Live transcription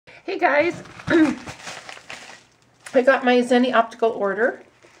Hey guys, I got my Zenni Optical order.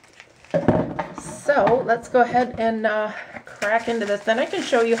 So let's go ahead and crack into this. Then I can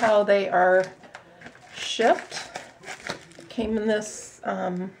show you how they are shipped. It came in this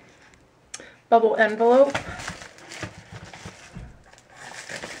bubble envelope.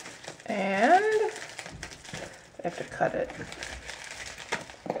 And I have to cut it.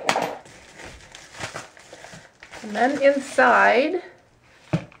 And then inside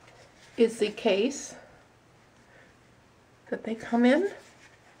is the case that they come in.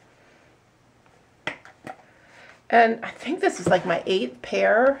 And I think this is like my 8th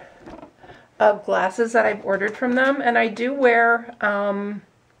pair of glasses that I've ordered from them. And I do wear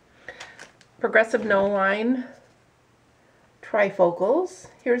progressive no-line trifocals.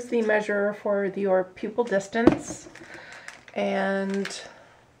 Here's the measure for your pupil distance. And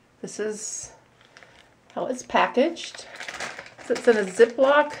this is how it's packaged. So it's in a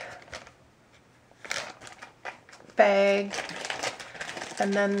Ziploc bag,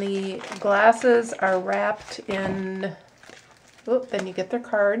 and then the glasses are wrapped in, then you get their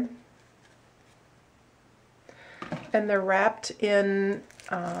card, and they're wrapped in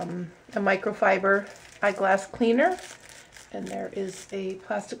a microfiber eyeglass cleaner, and there is a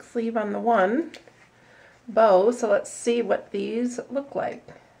plastic sleeve on the one bow. So let's see what these look like.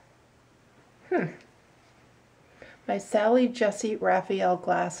 My Sally Jessy Raphael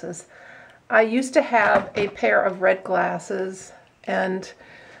glasses. I used to have a pair of red glasses, and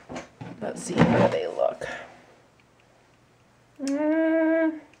let's see how they look.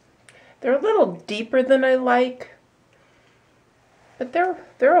 They're a little deeper than I like, but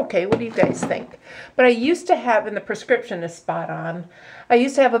they're okay. What do you guys think? But I used to have, and the prescription is spot on, I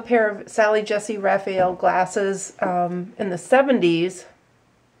used to have a pair of Sally Jessy Raphael glasses in the 70s.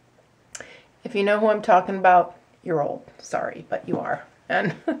 If you know who I'm talking about, you're old. Sorry, but you are.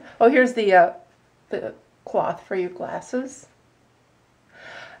 And oh, here's the cloth for your glasses.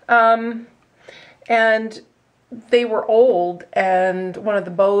 And they were old, and one of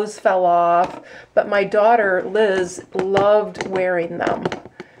the bows fell off. But my daughter Liz loved wearing them.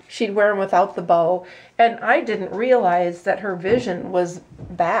 She'd wear them without the bow, and I didn't realize that her vision was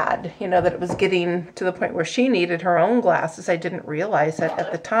bad. You know, that it was getting to the point where she needed her own glasses. I didn't realize that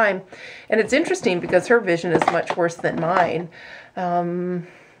at the time. And it's interesting because her vision is much worse than mine.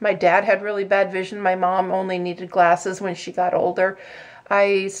 My dad had really bad vision. My mom only needed glasses when she got older.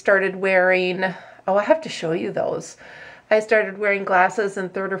 I started wearing, oh, I have to show you those. I started wearing glasses in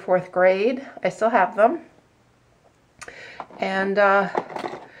 3rd or 4th grade. I still have them.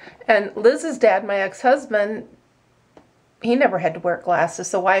 And Liz's dad, my ex-husband, he never had to wear glasses.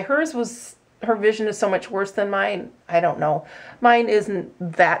 So why her vision is so much worse than mine, I don't know. Mine isn't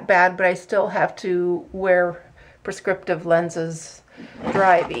that bad, but I still have to wear prescriptive lenses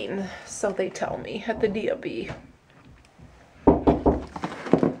driving, so they tell me at the DOB.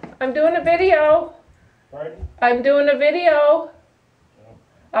 I'm doing a video. Pardon? I'm doing a video. Oh.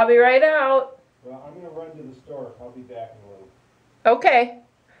 I'll be right out. Well, I'm going to run to the store. I'll be back in a little. Okay.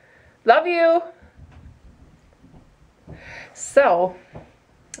 Love you. So,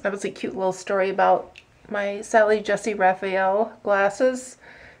 that was a cute little story about my Sally Jessy Raphael glasses.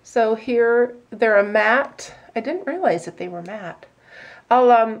 So here, they're a matte. I didn't realize that they were matte.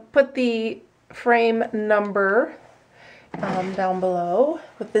 I'll put the frame number down below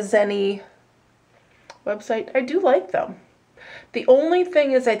with the Zenni website. I do like them. The only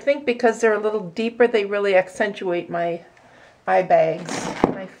thing is, I think because they're a little deeper, they really accentuate my eye bags,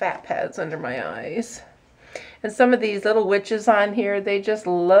 my fat pads under my eyes. And some of these little witches on here, they just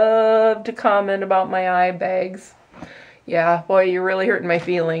love to comment about my eye bags. Yeah, boy, you're really hurting my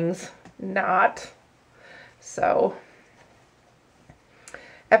feelings. Not. So,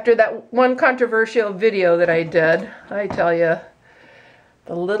 after that one controversial video that I did, I tell you,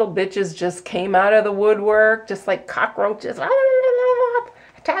 the little bitches just came out of the woodwork, just like cockroaches.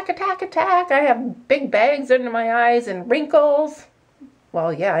 Attack, attack, attack. I have big bags under my eyes and wrinkles.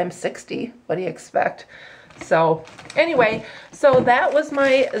 Well, yeah, I'm 60. What do you expect? So, anyway, so that was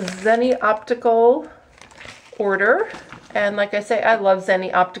my Zenni Optical order. And like I say, I love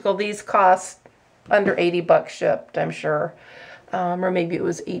Zenni Optical. These cost under 80 bucks shipped, I'm sure. Or maybe it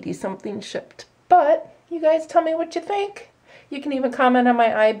was 80 something shipped. But you guys tell me what you think. You can even comment on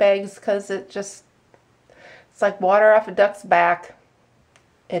my eye bags, because it's like water off a duck's back.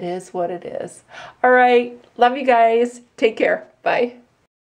 It is what it is. All right. Love you guys. Take care. Bye.